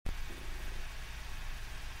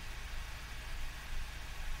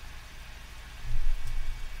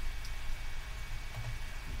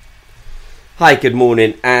Hi, good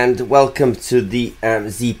morning, and welcome to the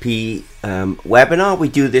ZP webinar. We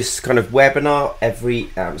do this kind of webinar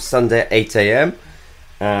every Sunday at 8 a.m.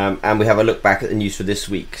 And we have a look back at the news for this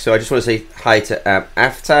week. So I just want to say hi to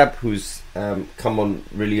Aftab, who's come on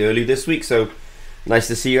really early this week. So nice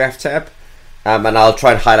to see you, Aftab. And I'll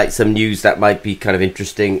try and highlight some news that might be kind of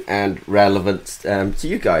interesting and relevant to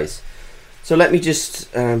you guys. So let me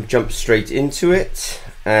just jump straight into it.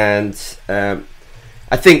 And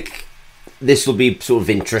I think this will be sort of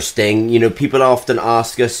interesting. You know, people often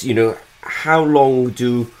ask us, you know, how long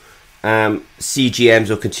do CGMs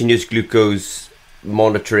or continuous glucose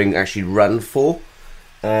monitoring actually run for?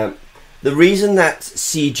 The reason that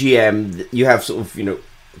CGM, you have sort of, you know,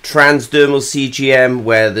 transdermal CGM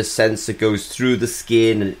where the sensor goes through the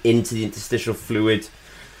skin and into the interstitial fluid.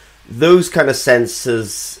 Those kind of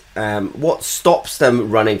sensors, what stops them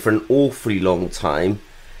running for an awfully long time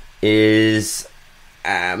is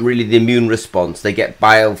really the immune response. They get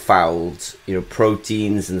biofouled, you know,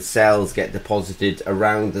 proteins and cells get deposited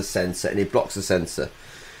around the sensor and it blocks the sensor.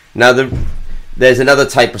 Now there's another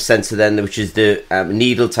type of sensor then, which is the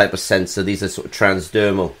needle type of sensor. These are sort of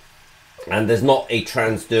transdermal, and there's not a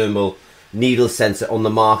transdermal needle sensor on the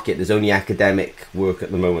market. There's only academic work at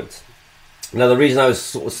the moment. Now the reason I was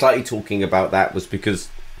sort of slightly talking about that was because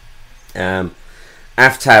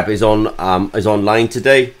Aftab is online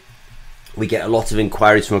today. We get a lot of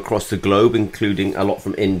inquiries from across the globe, including a lot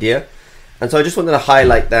from India. And so I just wanted to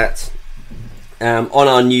highlight that on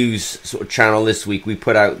our news sort of channel this week, we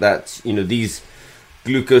put out that, you know, these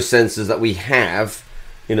glucose sensors that we have,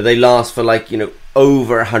 you know, they last for like, you know,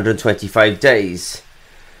 over 125 days.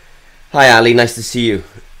 Hi, Ali. Nice to see you.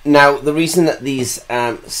 Now, the reason that these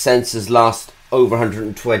sensors last over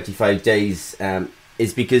 125 days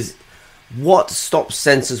is because what stops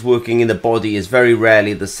sensors working in the body is very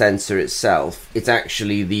rarely the sensor itself. It's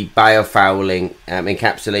actually the biofouling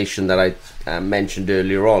encapsulation that I mentioned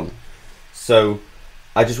earlier on. So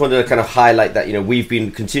I just wanted to kind of highlight that, you know, we've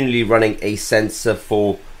been continually running a sensor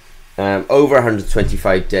for over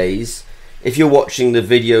 125 days. If you're watching the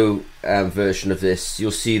video version of this,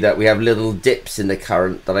 you'll see that we have little dips in the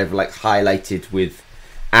current that I've like highlighted with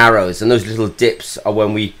arrows. And those little dips are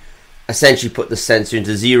when we essentially put the sensor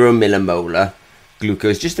into 0 millimolar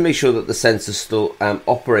glucose, just to make sure that the sensor's still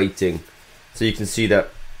operating. So you can see that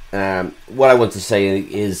what I want to say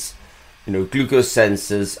is, you know, glucose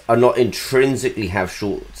sensors are not intrinsically have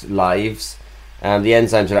short lives. The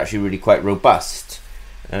enzymes are actually really quite robust.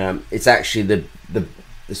 It's actually the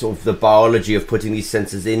sort of the biology of putting these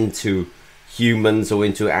sensors into humans or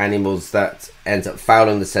into animals that ends up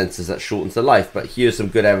fouling the sensors that shortens the life. But here's some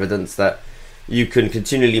good evidence that you can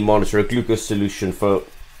continually monitor a glucose solution for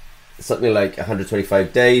something like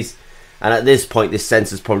 125 days. And at this point, this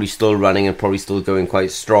sensor is probably still running and probably still going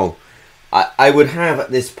quite strong. I would have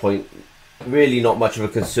at this point really not much of a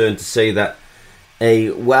concern to say that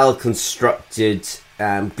a well-constructed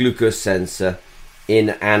glucose sensor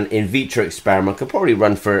in an in vitro experiment could probably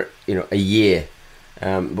run for, you know, a year.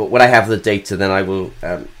 But when I have the data, then I will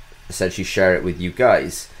essentially share it with you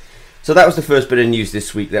guys. So that was the first bit of news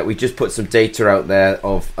this week, that we just put some data out there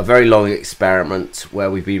of a very long experiment where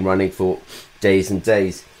we've been running for days and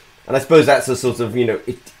days. And I suppose that's a sort of, you know,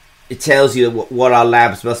 it tells you what our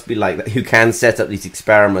labs must be like, that you can set up these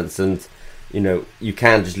experiments and, you know, you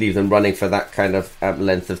can just leave them running for that kind of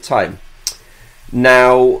length of time.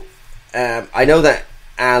 Now, I know that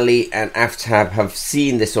Ali and Aftab have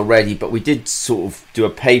seen this already, but we did sort of do a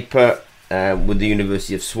paper with the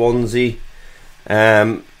University of Swansea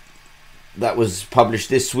that was published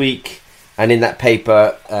this week, and in that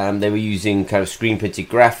paper they were using kind of screen printed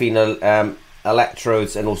graphene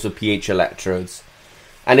electrodes and also pH electrodes,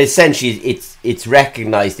 and essentially it's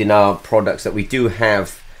recognized in our products that we do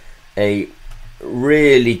have a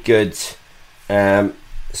really good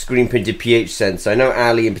screen printed pH sensor. I know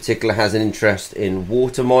Ali in particular has an interest in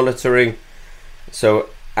water monitoring, so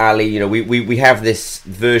Ali, you know, we have this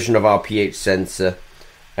version of our pH sensor.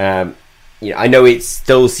 You know, I know it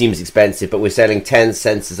still seems expensive, but we're selling 10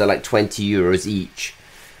 sensors at like €20 each.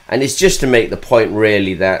 And it's just to make the point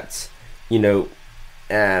really that, you know,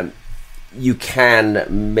 you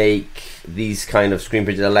can make these kind of screen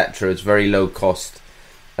printed electrodes very low cost.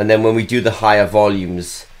 And then when we do the higher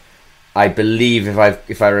volumes, I believe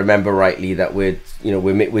if I remember rightly that we're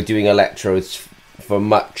doing electrodes for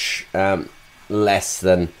much less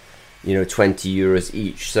than, you know, €20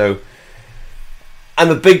 each. So I'm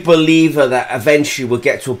a big believer that eventually we'll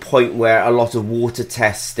get to a point where a lot of water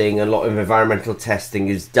testing, a lot of environmental testing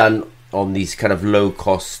is done on these kind of low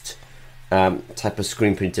cost type of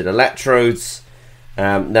screen printed electrodes.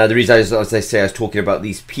 Now, the reason, as I say, I was talking about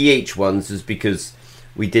these pH ones is because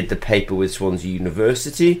we did the paper with Swansea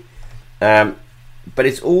University. But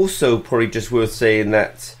it's also probably just worth saying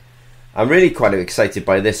that I'm really quite excited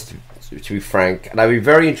by this, to be frank. And I'd be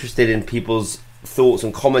very interested in people's thoughts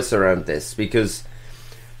and comments around this, because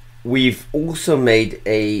we've also made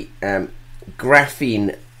a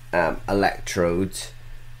graphene electrode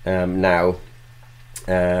now.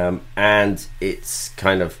 And it's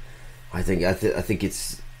kind of, I think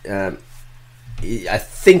it's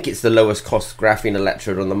the lowest cost graphene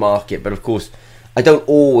electrode on the market. But of course, I don't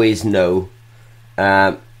always know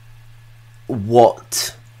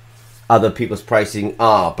what other people's pricing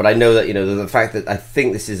are. But I know that, the fact that I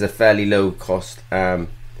think this is a fairly low cost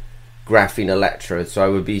graphene electrode. So I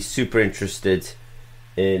would be super interested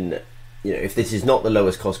in, if this is not the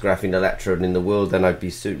lowest cost graphene electrode in the world, then I'd be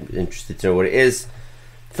super interested to know what it is.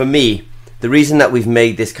 For me, the reason that we've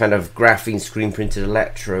made this kind of graphene screen printed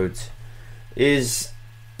electrode is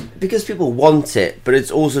because people want it, but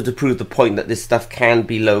it's also to prove the point that this stuff can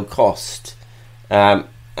be low cost. And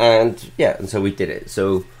so we did it.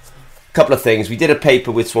 So a couple of things. We did a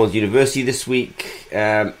paper with Swansea University this week.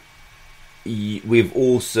 We've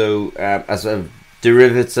also, as a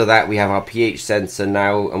derivative of that, we have our pH sensor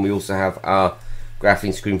now, and we also have our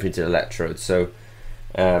graphene screen printed electrode. So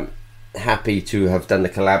happy to have done the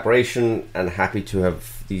collaboration, and happy to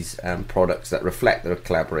have these products that reflect the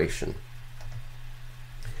collaboration.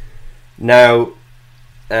 Now,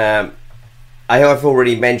 I have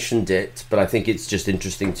already mentioned it, but I think it's just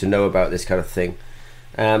interesting to know about this kind of thing.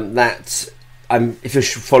 If you're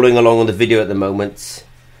following along on the video at the moment,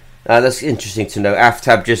 that's interesting to know.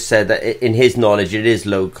 Aftab just said that in his knowledge it is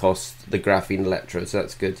low cost, the graphene electrode, so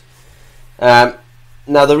that's good.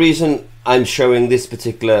 Now, the reason I'm showing this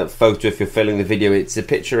particular photo, if you're following the video, it's a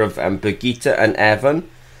picture of Birgitta and Evan.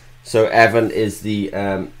 So Evan is the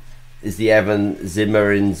Evan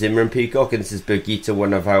Zimmer in Zimmer and Peacock, and this is Birgitta,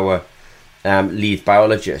 one of our lead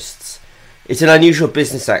biologists. It's an unusual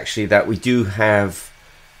business, actually, that we do have,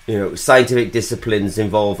 scientific disciplines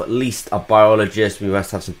involve at least a biologist. We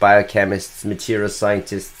must have some biochemists, material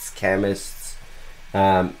scientists, chemists,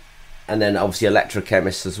 and then obviously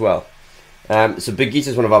electrochemists as well. So Birgitta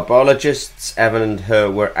is one of our biologists. Evan and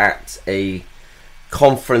her were at a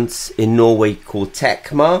conference in Norway called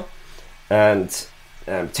TECMA, and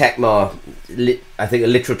TECMA, I think a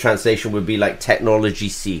literal translation would be like Technology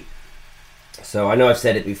C. So I know I've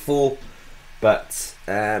said it before, but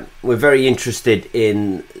we're very interested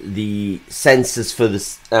in the sensors for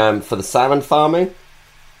the salmon farming.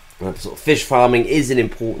 Sort of fish farming is an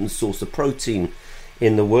important source of protein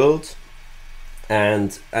in the world.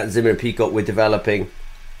 And at Zimmer and Peacock, we're developing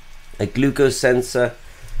a glucose sensor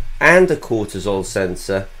and a cortisol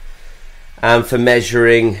sensor for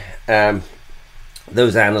measuring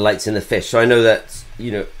those analytes in the fish. So I know that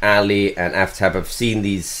Ali and Aftab have seen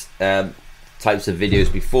these types of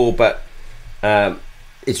videos before, but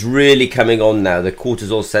it's really coming on now. The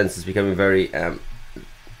cortisol sensor is becoming very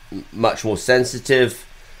much more sensitive.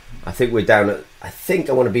 I think we're down at, I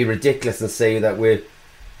want to be ridiculous and say that we're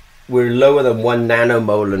lower than 1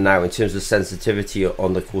 nanomolar now in terms of sensitivity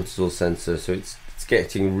on the cortisol sensor. So it's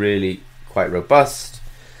getting really quite robust.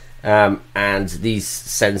 And these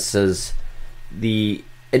sensors, the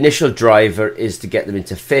initial driver is to get them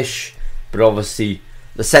into fish, but obviously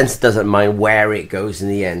the sensor doesn't mind where it goes in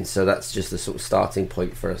the end. So that's just the sort of starting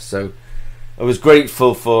point for us. So I was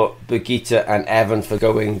grateful for Birgitta and Evan for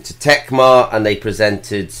going to TECMA, and they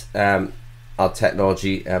presented our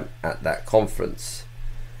technology at that conference.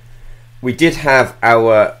 We did have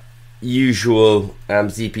our usual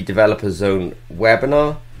ZP Developer Zone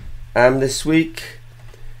webinar this week.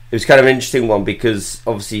 It was kind of an interesting one because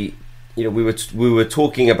obviously, we were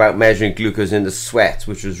talking about measuring glucose in the sweat,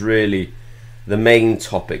 which was really the main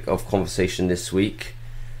topic of conversation this week.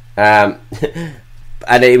 And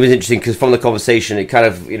it was interesting because from the conversation, it kind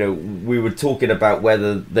of, we were talking about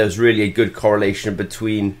whether there's really a good correlation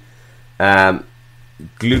between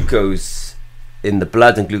glucose in the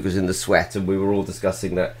blood and glucose in the sweat, and we were all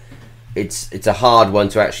discussing that it's a hard one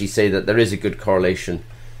to actually say that there is a good correlation.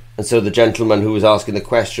 And so the gentleman who was asking the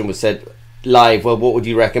question was said live, well, what would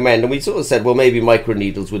you recommend? And we sort of said, well, maybe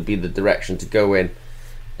microneedles would be the direction to go in,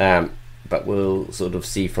 but we'll sort of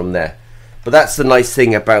see from there. But that's the nice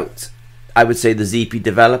thing about, I would say, the ZP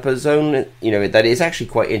Developer Zone, that it's actually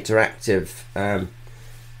quite interactive, and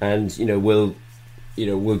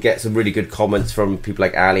we'll get some really good comments from people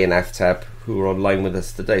like Ali and Aftab who are online with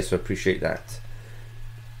us today, so I appreciate that.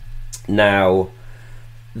 Now,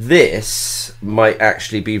 this might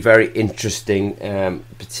actually be very interesting,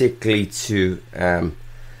 particularly to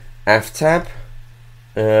Aftab.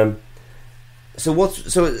 So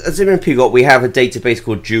at Zimmer and Peacock, we have a database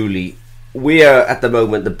called Julie. We are at the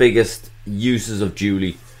moment the biggest users of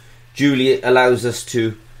Julie. Julie allows us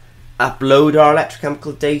to upload our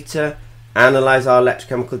electrochemical data, analyze our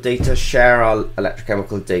electrochemical data, share our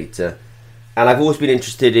electrochemical data. And I've always been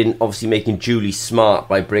interested in obviously making Julie smart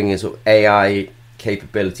by bringing sort of AI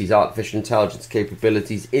capabilities, artificial intelligence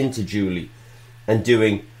capabilities into Julie and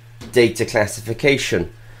doing data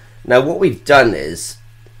classification. Now what we've done is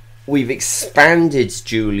we've expanded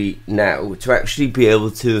Julie now to actually be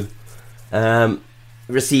able to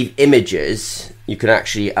receive images. You can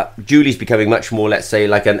actually Julie's becoming much more, let's say,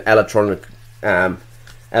 like an electronic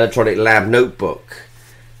lab notebook,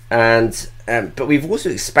 and but we've also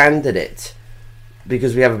expanded it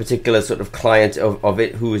because we have a particular sort of client of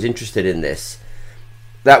it who is interested in this,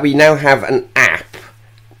 that we now have an app,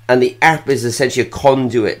 and the app is essentially a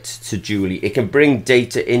conduit to Julie. It can bring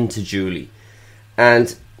data into Julie,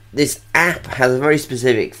 and this app has a very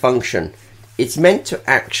specific function. It's meant to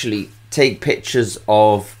actually take pictures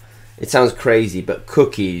of, it sounds crazy, but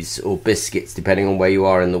cookies or biscuits, depending on where you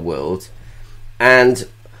are in the world. And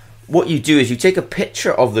what you do is you take a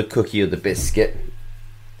picture of the cookie or the biscuit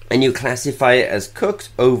and you classify it as cooked,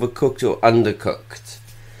 overcooked, or undercooked.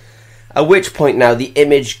 At which point now the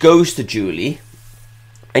image goes to Julie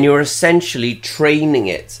and you're essentially training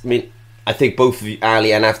it. I mean, I think both of you,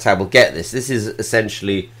 Ali and Aftab, will get this. This is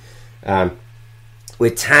essentially, we're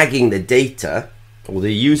tagging the data, or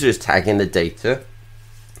the user is tagging the data,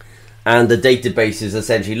 and the database is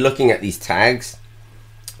essentially looking at these tags,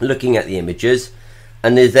 looking at the images,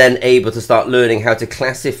 and is then able to start learning how to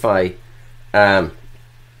classify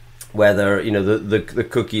whether the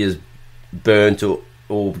cookie is burnt or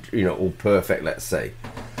all perfect, let's say.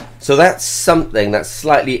 So that's something that's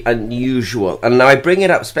slightly unusual. And now I bring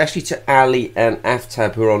it up especially to Ali and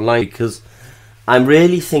Aftab who are online, because I'm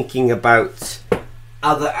really thinking about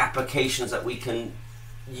other applications that we can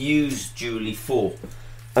use Julie for.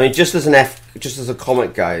 I mean, just as a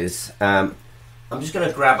comment, guys, I'm just going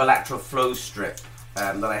to grab a lateral flow strip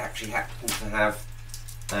that I actually happen to have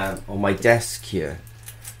on my desk here.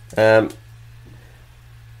 And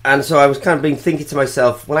so I was kind of thinking to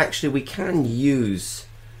myself, well, actually, we can use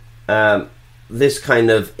this kind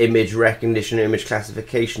of image recognition, image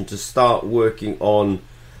classification to start working on,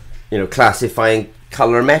 classifying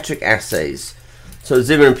colorimetric assays. So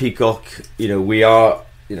Zimmer and Peacock, we're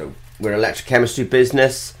an electrochemistry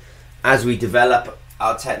business. As we develop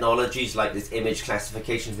our technologies like this image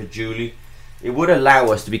classification for Julie, it would allow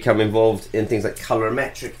us to become involved in things like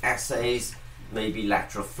colorimetric assays, maybe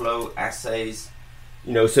lateral flow assays.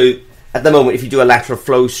 So at the moment, if you do a lateral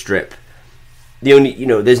flow strip,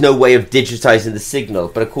 there's no way of digitizing the signal.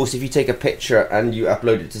 But of course, if you take a picture and you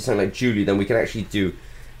upload it to something like Julie, then we can actually do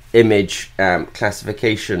image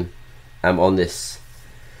classification on this.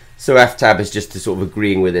 So Aftab is just sort of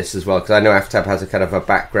agreeing with this as well, because I know Aftab has a kind of a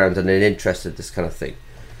background and an interest in this kind of thing.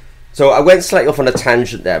 So I went slightly off on a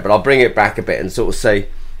tangent there, but I'll bring it back a bit and sort of say,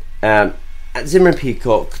 at Zimmer and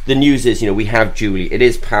Peacock, the news is, we have Julie. It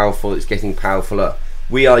is powerful. It's getting powerfuler.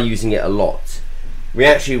 We are using it a lot. We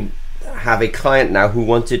actually have a client now who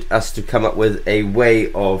wanted us to come up with a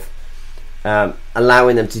way of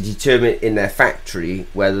allowing them to determine in their factory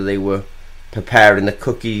whether they were preparing the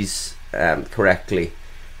cookies correctly.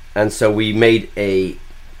 And so we made a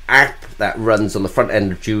app that runs on the front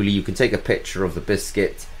end of Julie. You can take a picture of the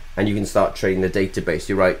biscuit and you can start training the database.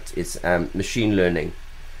 You're right, it's machine learning.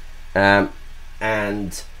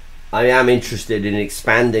 And I am interested in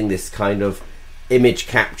expanding this kind of image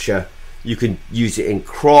capture. You can use it in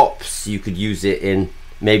crops, you could use it in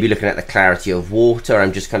maybe looking at the clarity of water.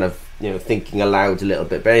 I'm just kind of thinking aloud a little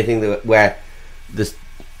bit, but anything where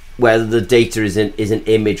the data is an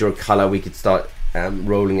image or a color, we could start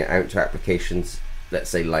rolling it out to applications, let's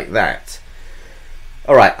say, like that.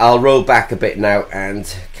 Alright, I'll roll back a bit now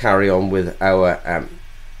and carry on with our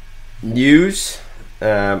news.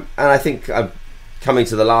 And I think I'm coming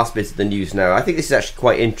to the last bit of the news now. I think this is actually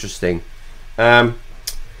quite interesting.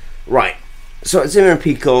 Right, so at Zimmer and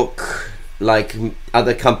Peacock, like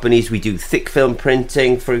other companies, we do thick film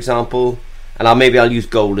printing, for example, and I'll use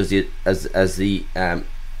gold as the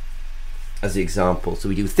example. So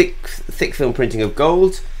we do thick film printing of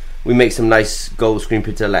gold. We make some nice gold screen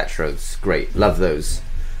printed electrodes. Great, love those.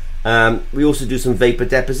 We also do some vapor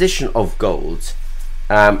deposition of gold,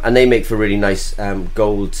 and they make for really nice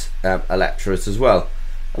gold electrodes as well.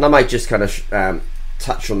 And I might just kind of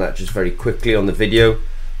touch on that just very quickly on the video.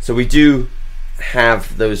 So we do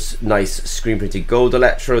have those nice screen printed gold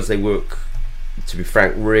electrodes. They work, to be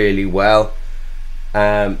frank, really well.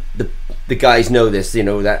 The guys know this,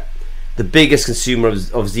 that the biggest consumer of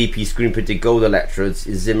ZP screen printed gold electrodes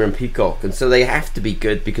is Zimmer and Peacock, and so they have to be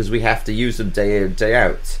good because we have to use them day in, day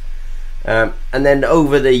out. And then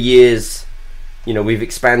over the years, we've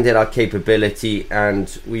expanded our capability,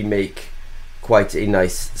 and we make quite a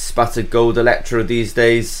nice sputtered gold electrode these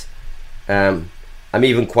days. I'm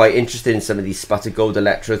even quite interested in some of these sputtered gold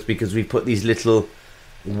electrodes because we put these little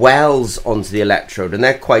wells onto the electrode, and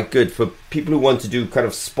they're quite good for people who want to do kind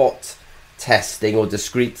of spot testing or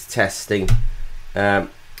discrete testing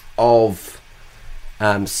of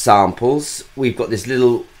samples. We've got this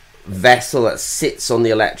little vessel that sits on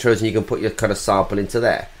the electrodes, and you can put your kind of sample into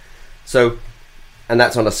there. So, and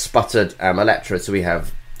that's on a sputtered electrode. So we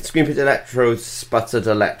have screen printed electrodes, sputtered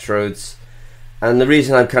electrodes, and the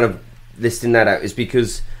reason I'm kind of listing that out is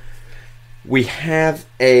because we have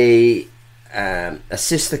a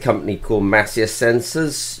sister company called Massier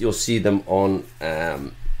Sensors. You'll see them on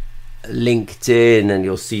LinkedIn, and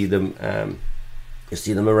you'll see them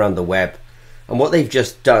around the web. And what they've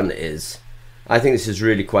just done is, I think this is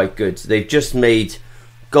really quite good. They've just made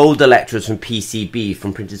gold electrodes from PCB,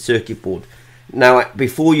 from printed circuit board. Now,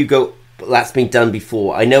 before you go, that's been done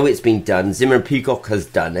before. I know it's been done. Zimmer and Peacock has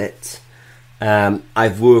done it.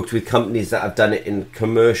 I've worked with companies that have done it in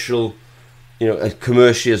commercially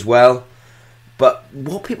as well. But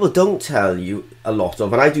what people don't tell you a lot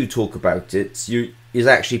of, and I do talk about it, is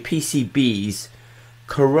actually PCBs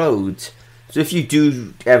corrode. So if you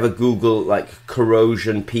do ever Google like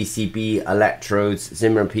corrosion PCB electrodes,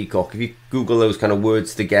 Zimmer and Peacock, if you Google those kind of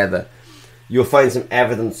words together, you'll find some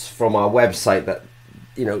evidence from our website that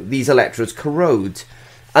these electrodes corrode.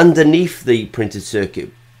 Underneath the printed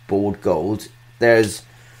circuit board gold, there's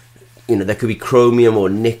there could be chromium or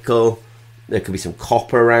nickel, there could be some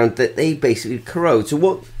copper around that they basically corrode.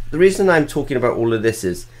 So the reason I'm talking about all of this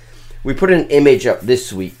is we put an image up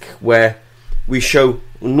this week where we show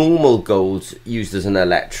normal gold used as an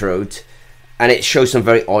electrode, and it shows some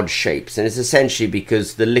very odd shapes, and it's essentially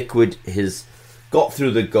because the liquid has got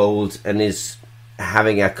through the gold and is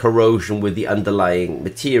having a corrosion with the underlying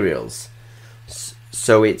materials.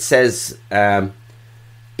 So it says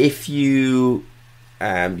if you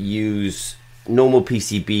use normal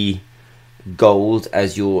PCB gold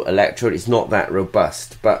as your electrode, it's not that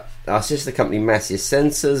robust. But our sister company Massier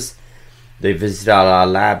Sensors, they visited our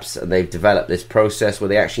labs, and they've developed this process where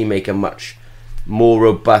they actually make a much more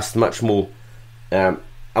robust, much more I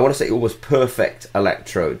want to say almost perfect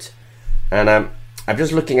electrode. And I'm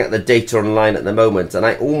just looking at the data online at the moment, and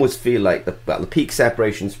I almost feel like the peak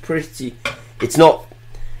separation is pretty. It's not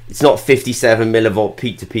 57 millivolt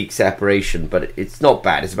peak to peak separation, but it's not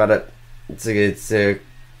bad. It's about it's a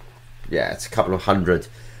couple of hundred,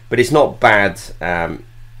 but it's not bad. And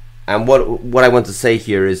what I want to say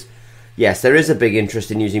here is, yes, there is a big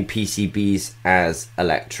interest in using PCBs as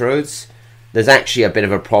electrodes. There's actually a bit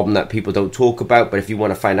of a problem that people don't talk about, but if you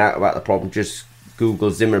want to find out about the problem, just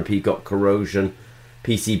Google Zimmer and Peacock corrosion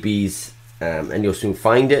PCBs, and you'll soon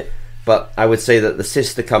find it. But I would say that the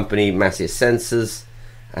sister company Massier Sensors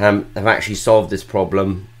have actually solved this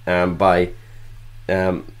problem by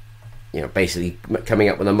basically coming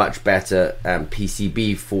up with a much better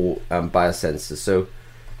PCB for biosensors. So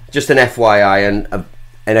just an FYI,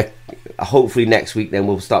 and hopefully next week then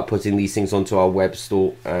we'll start putting these things onto our web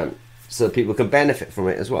store so that people can benefit from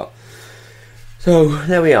it as well. So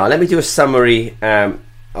there we are. Let me do a summary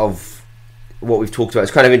of what we've talked about.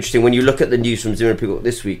 It's kind of interesting when you look at the news from Zimmer and Peacock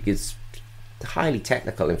this week. It's highly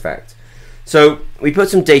technical, in fact. So we put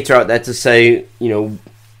some data out there to say,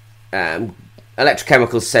 electrochemical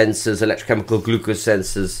sensors, electrochemical glucose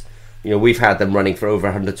sensors, we've had them running for over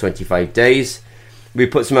 125 days. We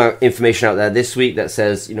put some information out there this week that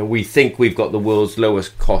says, we think we've got the world's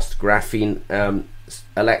lowest cost graphene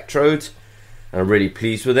electrode. I'm really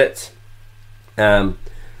pleased with it.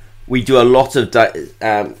 We do a lot of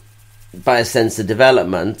biosensor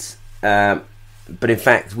development, but in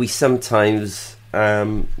fact we sometimes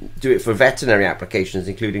do it for veterinary applications,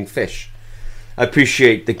 including fish. I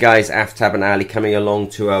appreciate the guys Aftab and Ali coming along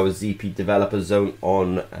to our ZP Developer Zone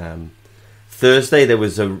on Thursday. There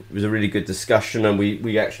was a really good discussion, and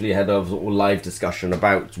we actually had a live discussion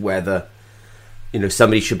about whether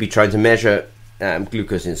somebody should be trying to measure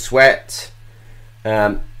glucose in sweat.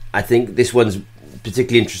 I think this one's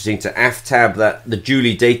particularly interesting to Aftab, that the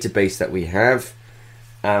Julie database that we have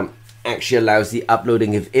actually allows the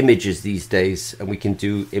uploading of images these days, and we can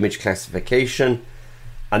do image classification.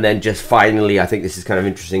 And then just finally, I think this is kind of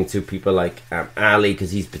interesting to people like Ali,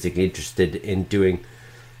 because he's particularly interested in doing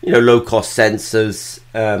low cost sensors.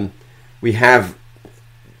 We have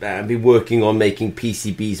been working on making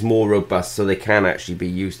PCBs more robust so they can actually be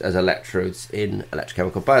used as electrodes in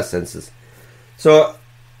electrochemical biosensors. So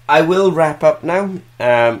I will wrap up now.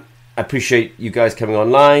 I appreciate you guys coming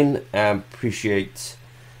online. Appreciate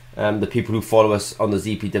the people who follow us on the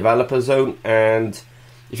ZP Developer Zone. And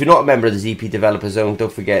if you're not a member of the ZP Developer Zone,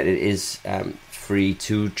 don't forget it is free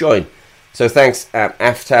to join. So thanks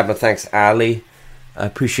Aftab, and thanks Ali. I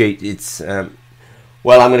appreciate it.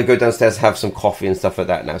 Well, I'm going to go downstairs, have some coffee and stuff like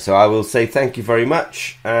that now. So I will say thank you very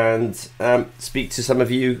much, and speak to some of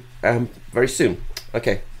you very soon.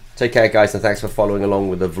 Okay, take care, guys, and thanks for following along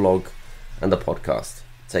with the vlog and the podcast.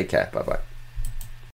 Take care. Bye-bye.